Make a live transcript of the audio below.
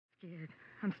scared.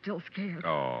 I'm still scared.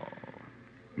 Oh.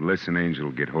 Listen,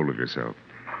 Angel, get hold of yourself.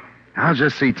 I'll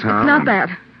just see Tom. It's not that.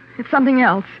 It's something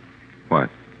else. What?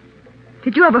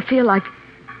 Did you ever feel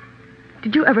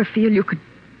you could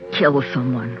kill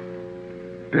someone?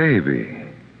 Baby.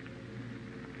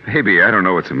 Baby, I don't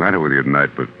know what's the matter with you tonight,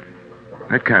 but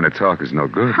that kind of talk is no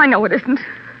good. I know it isn't.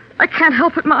 I can't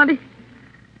help it, Monty.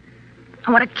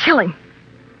 I want to kill him.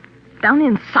 Down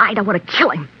inside, I want to kill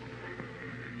him.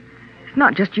 It's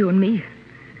not just you and me.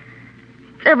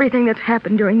 It's everything that's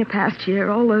happened during the past year.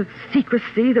 All the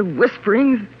secrecy, the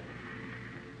whisperings.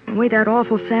 The way that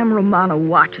awful Sam Romano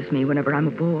watches me whenever I'm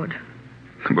aboard.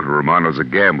 But Romano's a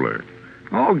gambler.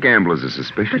 All gamblers are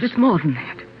suspicious. But it's more than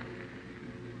that.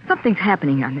 Something's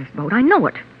happening on this boat. I know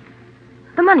it.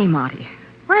 The money, Marty.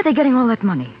 Where are they getting all that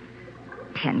money?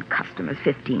 10 customers,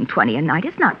 15, 20 a night.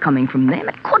 It's not coming from them.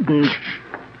 It couldn't.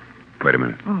 Wait a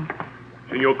minute. Oh.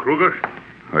 Senor Kruger?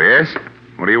 Oh, yes?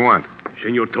 What do you want?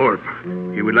 Senor Torp.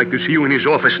 He would like to see you in his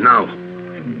office now.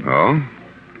 Oh?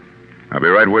 I'll be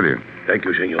right with you. Thank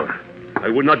you, senor. I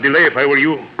would not delay if I were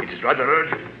you. It is rather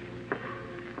urgent.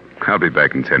 I'll be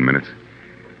back in 10 minutes.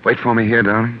 Wait for me here,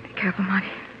 darling. Be careful, Marty.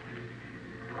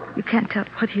 You can't tell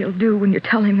what he'll do when you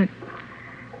tell him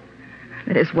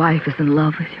that his wife is in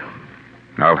love with you.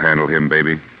 I'll handle him,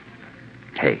 baby.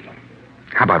 Hey,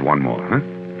 how about one more, huh?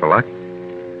 For luck?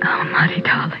 Oh, Marty,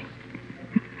 darling.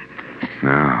 No.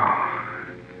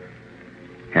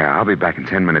 Yeah, I'll be back in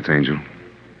 10 minutes, Angel.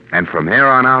 And from here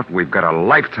on out, we've got a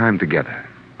lifetime together.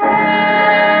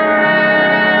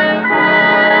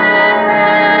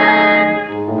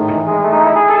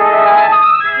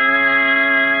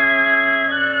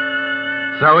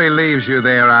 So he leaves you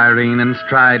there, Irene, and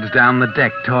strides down the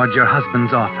deck toward your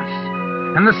husband's office.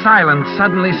 And the silence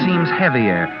suddenly seems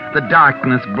heavier, the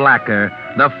darkness blacker,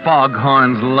 the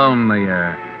foghorns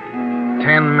lonelier.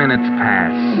 10 minutes pass,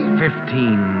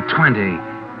 15,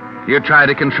 20. You try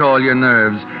to control your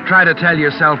nerves, try to tell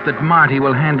yourself that Marty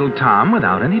will handle Tom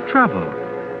without any trouble.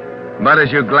 But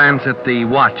as you glance at the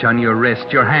watch on your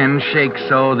wrist, your hand shakes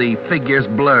so the figures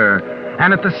blur,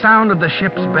 and at the sound of the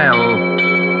ship's bell,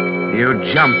 you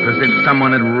jump as if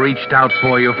someone had reached out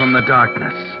for you from the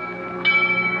darkness.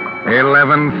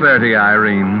 11:30,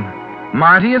 Irene.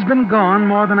 Marty has been gone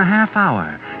more than a half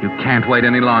hour. You can't wait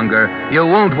any longer. You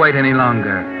won't wait any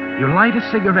longer. You light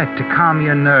a cigarette to calm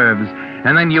your nerves,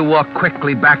 and then you walk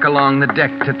quickly back along the deck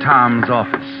to Tom's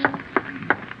office.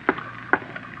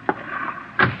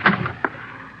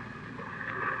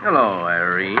 Hello,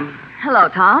 Irene. Hello,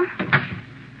 Tom.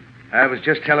 I was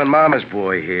just telling Mama's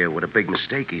boy here what a big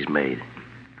mistake he's made.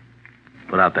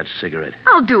 Put out that cigarette.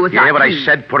 I'll do as You hear what I please.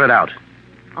 said? Put it out.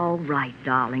 All right,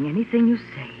 darling. Anything you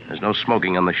say. There's no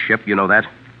smoking on the ship, you know that?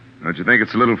 Don't you think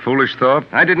it's a little foolish, Thorpe?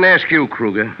 I didn't ask you,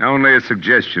 Kruger. Only a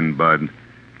suggestion, Bud.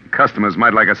 Customers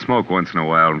might like a smoke once in a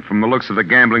while, and from the looks of the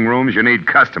gambling rooms, you need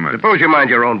customers. Suppose you mind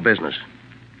your own business.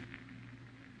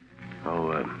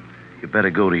 Oh, you better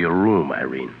go to your room,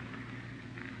 Irene.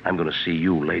 I'm going to see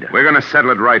you later. We're going to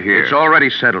settle it right here. It's already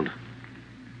settled.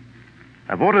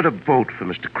 I've ordered a boat for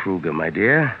Mr. Kruger, my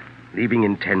dear, leaving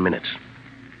in 10 minutes.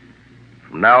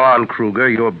 From now on, Kruger,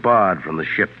 you're barred from the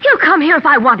ship. He'll come here if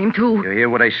I want him to. You hear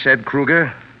what I said,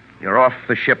 Kruger? You're off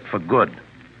the ship for good.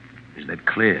 Is that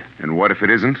clear? And what if it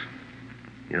isn't?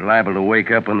 You're liable to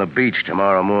wake up on the beach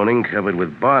tomorrow morning covered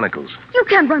with barnacles. You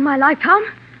can't run my life, Tom.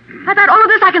 I thought all of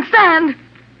this I can stand.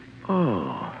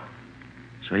 Oh.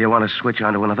 So you want to switch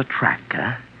onto another track,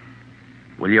 huh?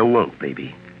 Well, you won't,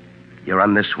 baby. You're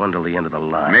on this one till the end of the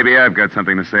line. Maybe I've got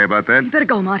something to say about that. You better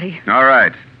go, Marty. All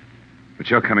right. But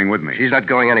you're coming with me. She's not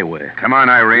going anywhere. Come on,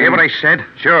 Irene. You hear what I said?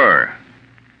 Sure.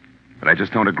 But I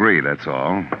just don't agree, that's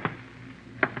all.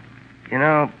 You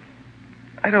know,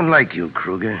 I don't like you,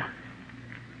 Kruger.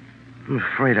 I'm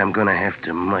afraid I'm going to have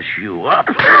to mush you up.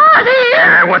 Marty!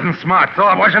 That wasn't smart,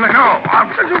 Thorpe, wasn't it? No.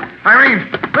 Irene,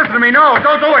 listen to me. No,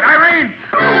 don't do it.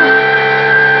 Irene!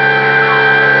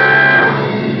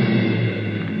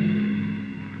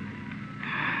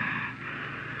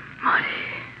 Marty.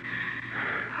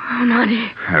 Oh,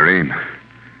 Marty. Irene,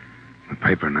 the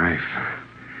paper knife.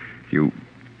 You...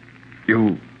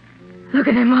 Look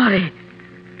at him, Marty.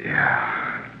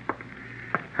 Yeah.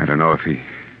 I don't know if he...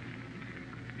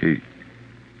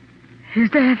 He's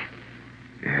dead.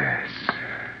 Yes.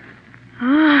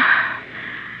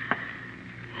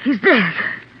 He's dead.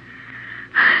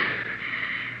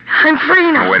 I'm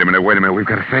free now. Oh, wait a minute. We've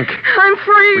got to think. I'm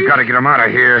free. We've got to get him out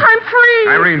of here. I'm free.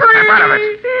 Irene, free. snap out of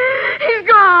it. He's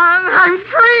gone. I'm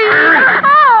free. Irene.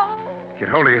 Oh. Get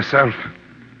hold of yourself.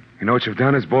 You know what you've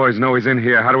done? His boys know he's in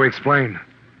here. How do we explain?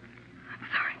 I'm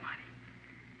sorry, Marty.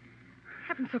 It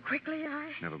happened so quickly,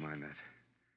 Never mind that.